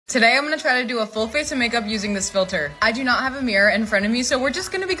Today I'm gonna try to do a full face of makeup using this filter. I do not have a mirror in front of me, so we're just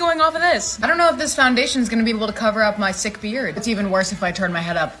gonna be going off of this. I don't know if this foundation is gonna be able to cover up my sick beard. It's even worse if I turn my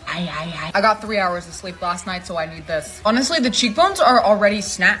head up. I got 3 hours of sleep last night, so I need this. Honestly, the cheekbones are already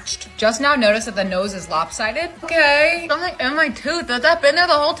snatched. Just now noticed that the nose is lopsided. Okay, something in my tooth. Has that been there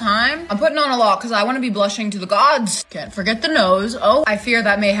the whole time? I'm putting on a lot because I want to be blushing to the gods. Can't forget the nose. Oh, I fear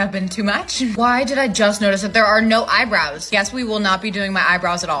that may have been too much. Why did I just notice that there are no eyebrows? Yes, we will not be doing my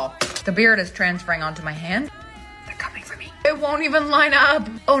eyebrows at all. The beard is transferring onto my hand. They're coming for me. It won't even line up.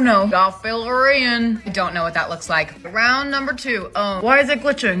 Oh no, got fillery in. I don't know what that looks like. Round number 2. Oh, why is it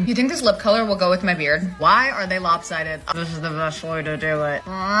glitching? You think this lip color will go with my beard? Why are they lopsided? This is the best way to do it.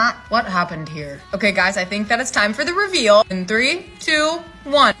 What happened here? Okay guys, I think that it's time for the reveal. In 3, 2,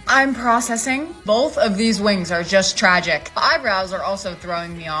 1. I'm processing. Both of these wings are just tragic. The eyebrows are also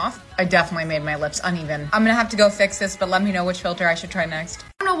throwing me off. I definitely made my lips uneven. I'm gonna have to go fix this, but let me know which filter I should try next.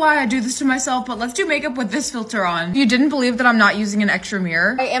 I don't know why I do this to myself, but let's do makeup with this filter on. If you didn't believe that I'm not using an extra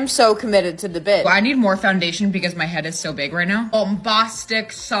mirror, I am so committed to the bit. Well, I need more foundation because my head is so big right now.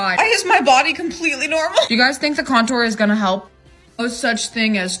 Bombastic side. Why is my body completely normal? Do you guys think the contour is gonna help? No such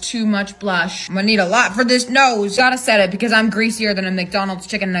thing as too much blush. I'm gonna need a lot for this nose. Gotta set it because I'm greasier than a McDonald's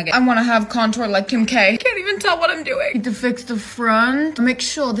chicken nugget. I wanna have contour like Kim K. Can't even tell what I'm doing. Need to fix the front. Make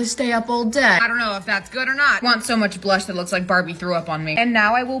sure they stay up all day. I don't know if that's good or not. I want so much blush that looks like Barbie threw up on me. And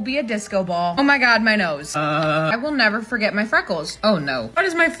now I will be a disco ball. Oh my god, my nose. I will never forget my freckles. Oh no. Why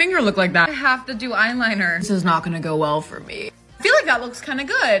does my finger look like that? I have to do eyeliner. This is not gonna go well for me. I feel like that looks kind of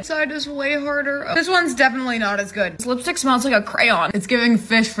good. Side is way harder. Oh, this one's definitely not as good. This lipstick smells like a crayon. It's giving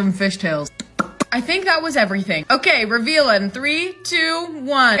fish from Fishtails. I think that was everything. Okay, reveal in 3, 2,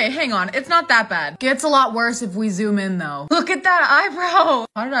 1. Okay, hang on. It's not that bad. Gets a lot worse if we zoom in though. Look at that eyebrow.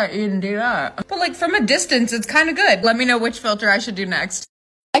 How did I even do that? But like from a distance, it's kind of good. Let me know which filter I should do next.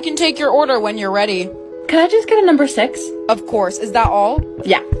 I can take your order when you're ready. Can I just get a number 6? Of course. Is that all?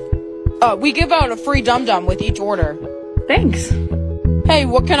 Yeah. We give out a free dum-dum with each order. Thanks. Hey,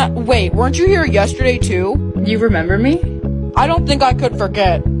 what can I- wait, weren't you here yesterday too? You remember me? I don't think I could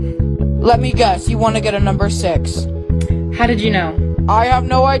forget. Let me guess, you want to get a number 6. How did you know? I have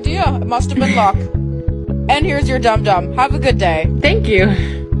no idea. It must have been luck. And here's your dum-dum. Have a good day. Thank you.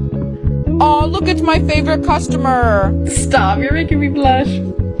 Aw, look, it's my favorite customer. Stop, you're making me blush.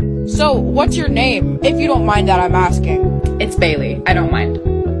 So, what's your name? If you don't mind that I'm asking. It's Bailey. I don't mind.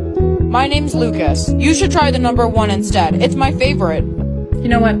 My name's Lucas. You should try the number 1 instead. It's my favorite. You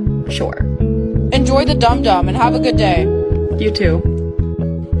know what? Sure. Enjoy the dum-dum and have a good day. You too.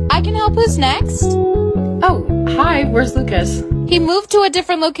 I can help. Who's next? Oh, hi, where's Lucas? He moved to a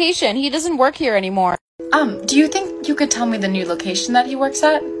different location. He doesn't work here anymore. Do you think you could tell me the new location that he works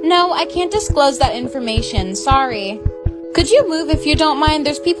at? No, I can't disclose that information. Sorry. Could you move if you don't mind?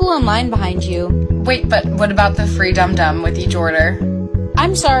 There's people in line behind you. Wait, but what about the free dum-dum with each order?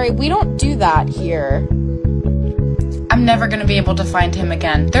 I'm sorry, we don't do that here. I'm never gonna be able to find him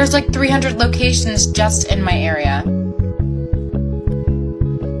again. There's like 300 locations just in my area.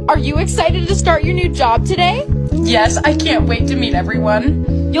 Are you excited to start your new job today? Yes, I can't wait to meet everyone.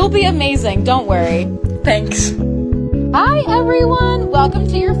 You'll be amazing, don't worry. Thanks. Hi everyone, welcome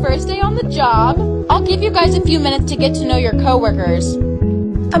to your first day on the job. I'll give you guys a few minutes to get to know your coworkers.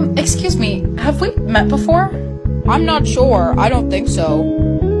 Excuse me, have we met before? I'm not sure. I don't think so.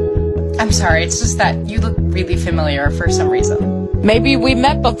 I'm sorry, it's just that you look really familiar for some reason. Maybe we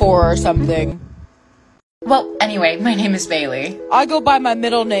met before or something. Well, anyway, my name is Bailey. I go by my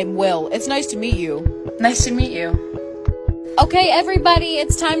middle name, Will. It's nice to meet you. Nice to meet you. Okay, everybody,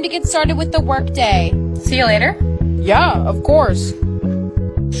 it's time to get started with the workday. See you later. Yeah, of course.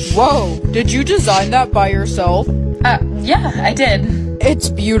 Whoa, did you design that by yourself? Yeah, I did. It's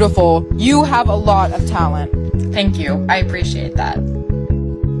beautiful. You have a lot of talent. Thank you. I appreciate that.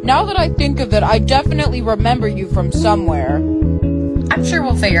 Now that I think of it, I definitely remember you from somewhere. I'm sure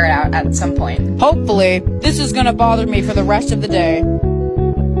we'll figure it out at some point. Hopefully. This is gonna bother me for the rest of the day.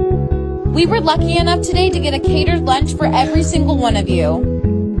 We were lucky enough today to get a catered lunch for every single one of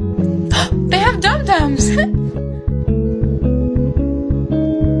you. They have dum-dums!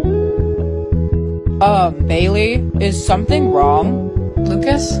 Bailey, is something wrong?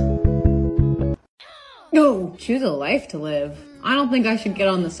 Lucas? No, choose a life to live. I don't think I should get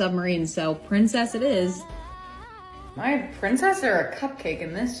on the submarine, so princess it is. My princess or a cupcake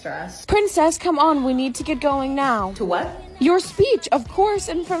in this dress? Princess, come on, we need to get going now. To what? Your speech, of course,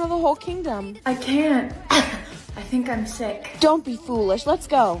 in front of the whole kingdom. I can't. I think I'm sick. Don't be foolish, let's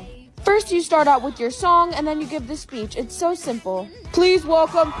go. First you start out with your song, and then you give the speech. It's so simple. Please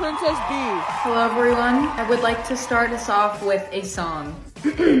welcome Princess B. Hello everyone. I would like to start us off with a song.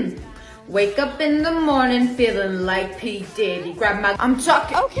 Wake up in the morning feeling like P. Diddy. Grab my... I'm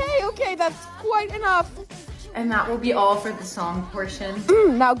talking. Okay, that's quite enough. And that will be all for the song portion.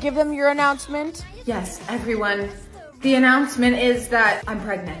 Now give them your announcement. Yes, everyone. The announcement is that I'm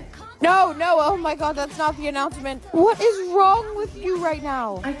pregnant. No, oh my god, that's not the announcement. What is wrong with you right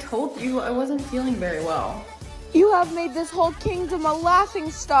now? I told you I wasn't feeling very well. You have made this whole kingdom a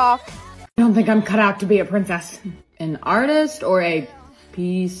laughingstock. I don't think I'm cut out to be a princess. An artist or a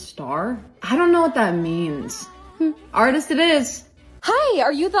P-star? I don't know what that means. Artist it is. Hi,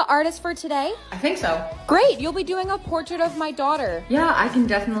 are you the artist for today? I think so. Great, you'll be doing a portrait of my daughter. Yeah, I can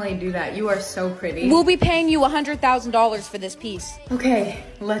definitely do that. You are so pretty. We'll be paying you $100,000 for this piece. Okay,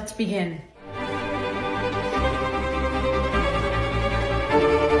 let's begin.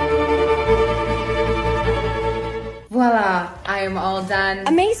 Voila, I am all done.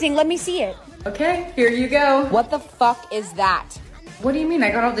 Amazing, let me see it. Okay, here you go. What the fuck is that? What do you mean? I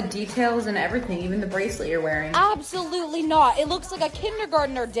got all the details and everything, even the bracelet you're wearing. Absolutely not. It looks like a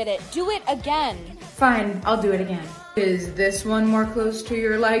kindergartner did it. Do it again. Fine, I'll do it again. Is this one more close to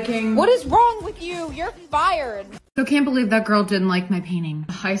your liking? What is wrong with you? You're fired. So can't believe that girl didn't like my painting.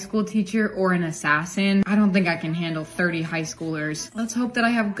 A high school teacher or an assassin? I don't think I can handle 30 high schoolers. Let's hope that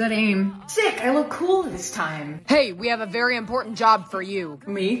I have good aim. Sick, I look cool this time. Hey, we have a very important job for you.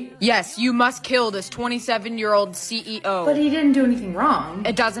 Me? Yes, you must kill this 27-year-old CEO. But he didn't do anything wrong.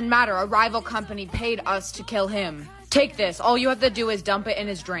 It doesn't matter. A rival company paid us to kill him. Take this. All you have to do is dump it in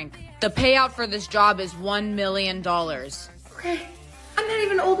his drink. The payout for this job is $1 million. Okay, I'm not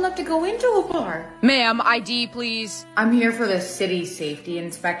even old enough to go into a bar. Ma'am, ID, please. I'm here for the city safety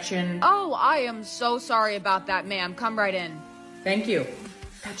inspection. Oh, I am so sorry about that, ma'am. Come right in. Thank you.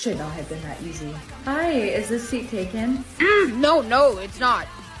 That should not have been that easy. Hi, is this seat taken? No, it's not.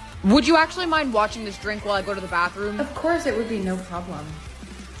 Would you actually mind watching this drink while I go to the bathroom? Of course, it would be no problem.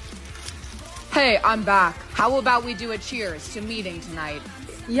 Hey, I'm back. How about we do a cheers to meeting tonight?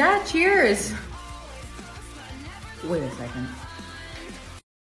 Yeah, cheers. Wait a second.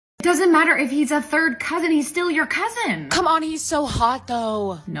 It doesn't matter if he's a third cousin, he's still your cousin. Come on, he's so hot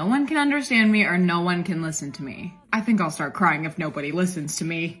though. No one can understand me or no one can listen to me. I think I'll start crying if nobody listens to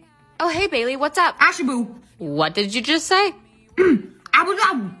me. Oh, hey Bailey, what's up? Ashaboo. What did you just say?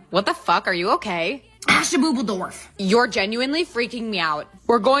 Aboo. What the fuck? Are you okay? Ashaboobledorf. You're genuinely freaking me out.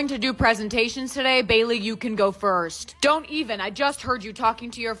 We're going to do presentations today. Bailey, you can go first. Don't even. I just heard you talking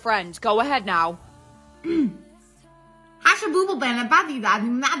to your friends. Go ahead now. You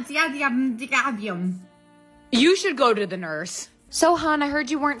should go to the nurse. So, hon, I heard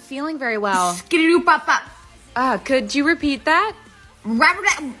you weren't feeling very well. Could you repeat that?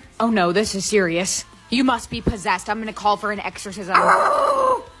 Oh no, this is serious. You must be possessed. I'm gonna call for an exorcism.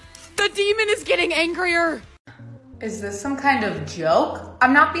 The demon is getting angrier. Is this some kind of joke?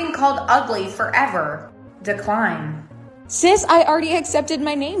 I'm not being called ugly forever. Decline. Sis, I already accepted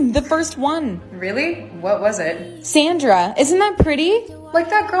my name, the first one. Really? What was it? Sandra, isn't that pretty? Like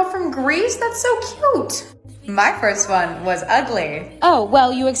that girl from Greece? That's so cute. My first one was ugly. Oh,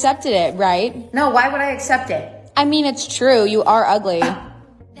 well, you accepted it, right? No, why would I accept it? I mean, it's true, you are ugly.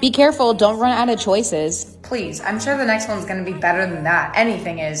 Be careful, don't run out of choices. Please, I'm sure the next one's gonna be better than that.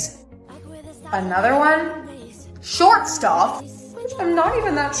 Anything is. Another one? Short stuff? I'm not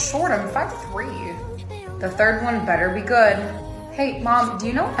even that short, I'm 5'3". The third one better be good. Hey, Mom, do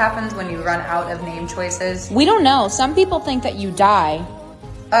you know what happens when you run out of name choices? We don't know, some people think that you die.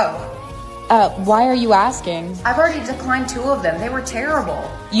 Oh. Why are you asking? I've already declined 2 of them, they were terrible.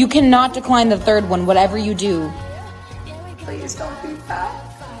 You cannot decline the third one, whatever you do. Please don't be fat.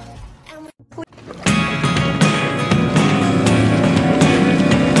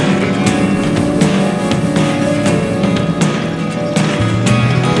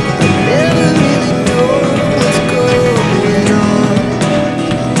 Hear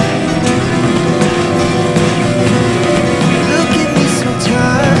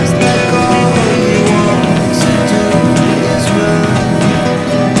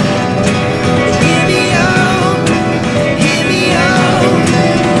me out.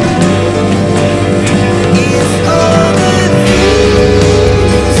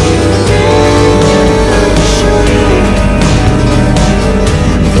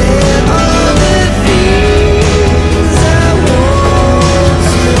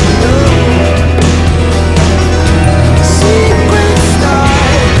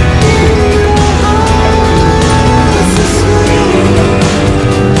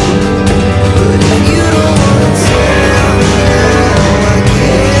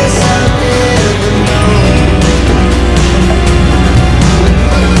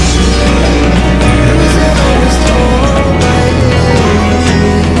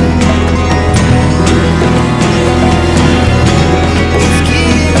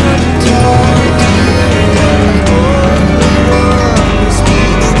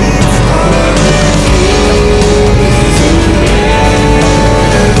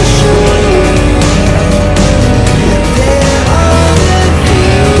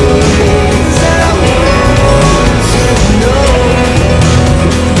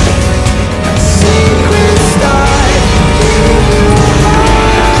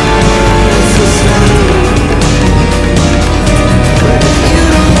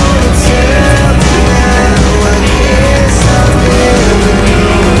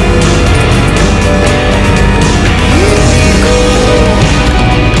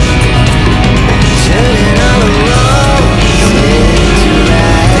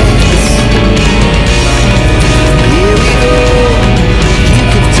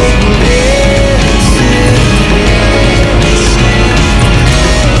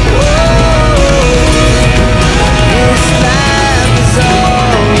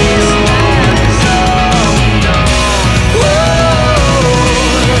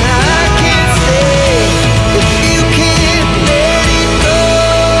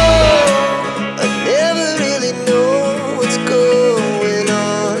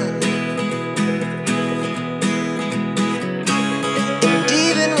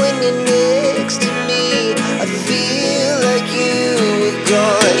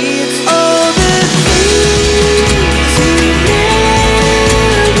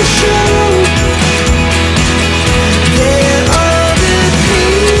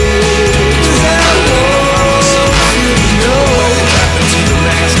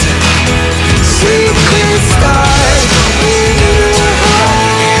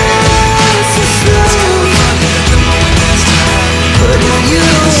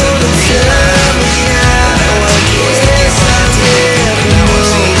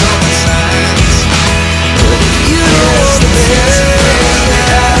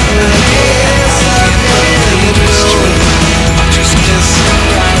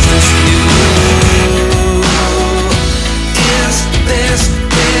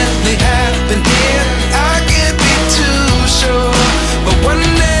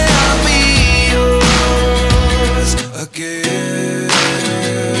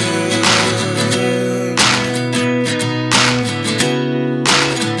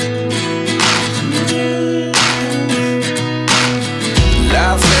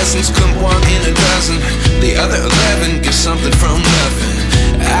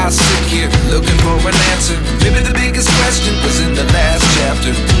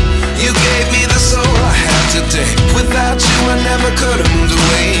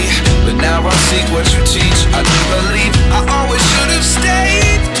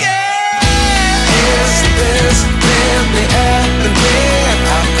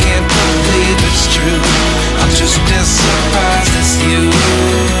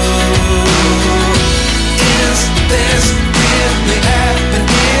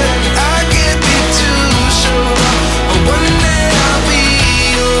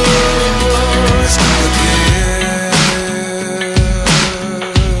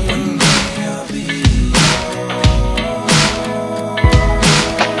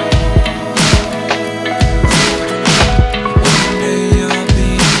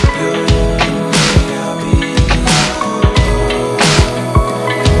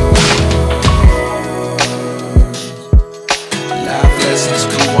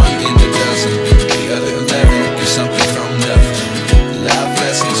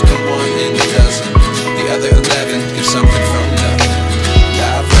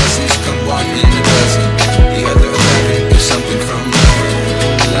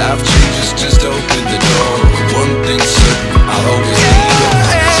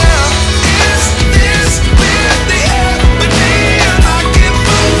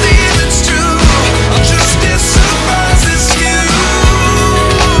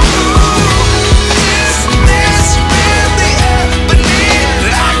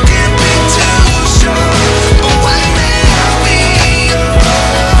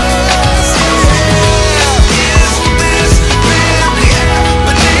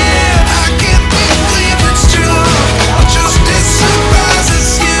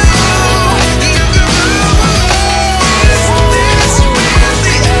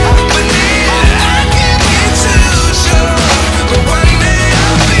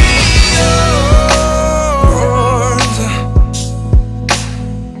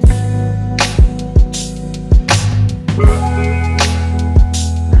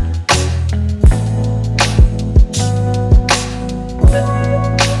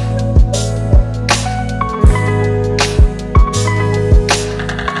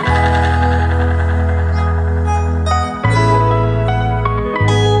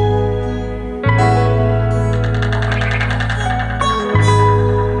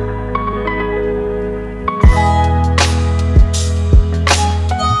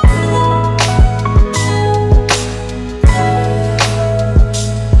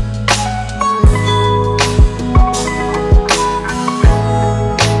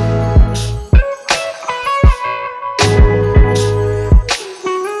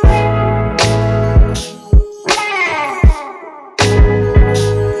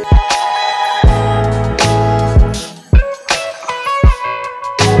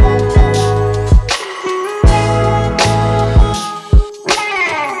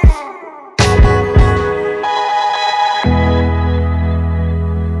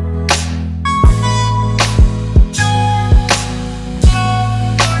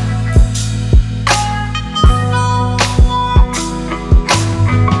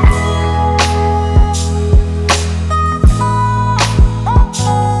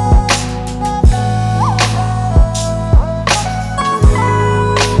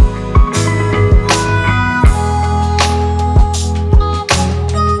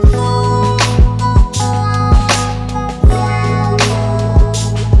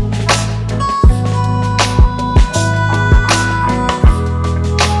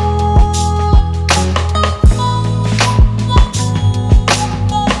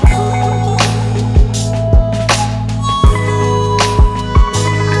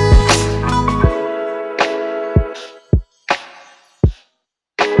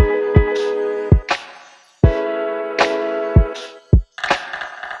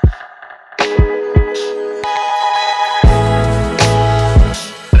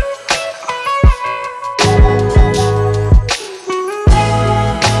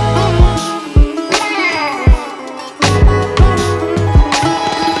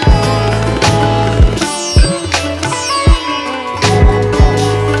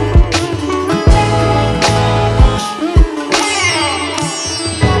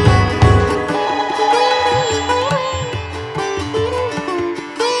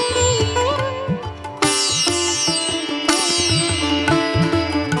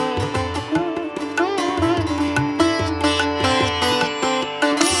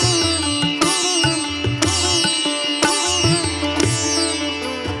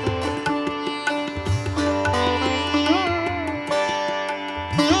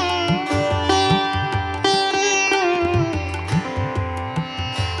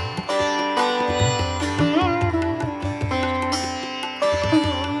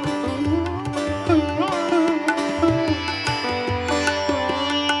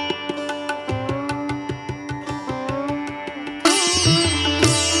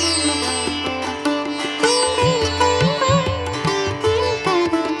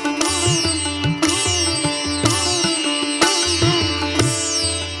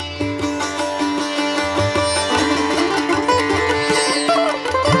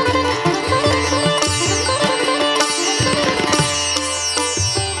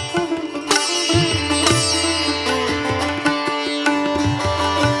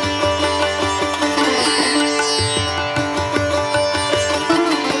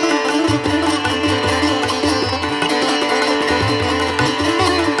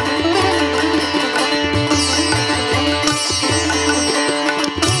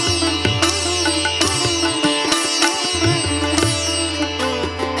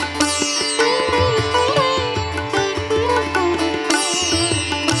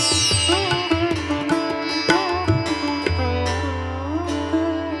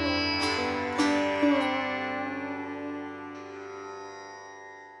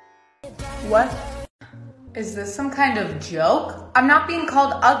 this some kind of joke? I'm not being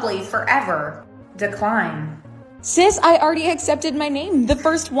called ugly forever. Decline. Sis, I already accepted my name, the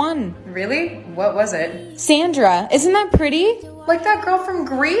first one. Really? What was it? Sandra, isn't that pretty? Like that girl from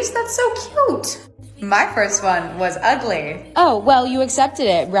Greece? That's so cute. My first one was ugly. Oh, well, you accepted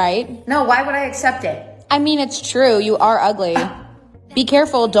it, right? No, why would I accept it? I mean, it's true, you are ugly. Be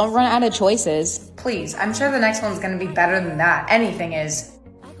careful, don't run out of choices. Please, I'm sure the next one's gonna be better than that. Anything is.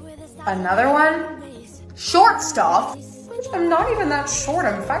 Another one? Short stuff? I'm not even that short,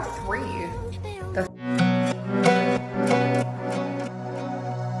 I'm 5'3".